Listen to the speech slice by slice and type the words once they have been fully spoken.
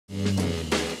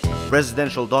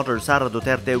presidential daughter Sara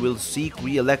Duterte will seek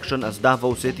re-election as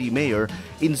Davao City Mayor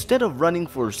instead of running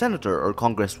for senator or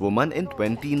congresswoman in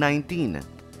 2019.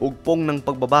 Ugpong ng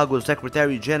pagbabago,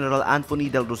 Secretary General Anthony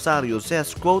Del Rosario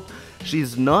says, quote,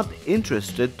 she's not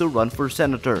interested to run for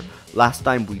senator. Last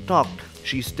time we talked,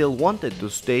 she still wanted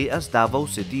to stay as Davao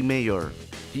City Mayor.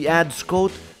 He adds,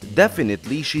 quote,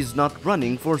 definitely she's not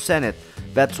running for Senate.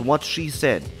 That's what she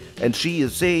said. And she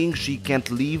is saying she can't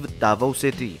leave Davao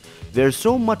City. There's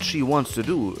so much she wants to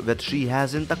do that she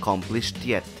hasn't accomplished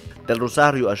yet. Del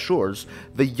Rosario assures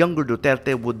the younger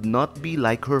Duterte would not be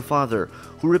like her father,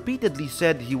 who repeatedly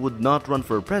said he would not run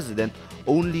for president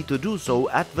only to do so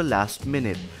at the last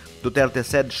minute. Duterte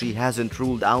said she hasn't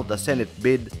ruled out a Senate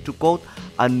bid to, quote,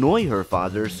 annoy her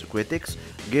father's critics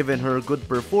given her good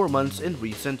performance in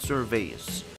recent surveys.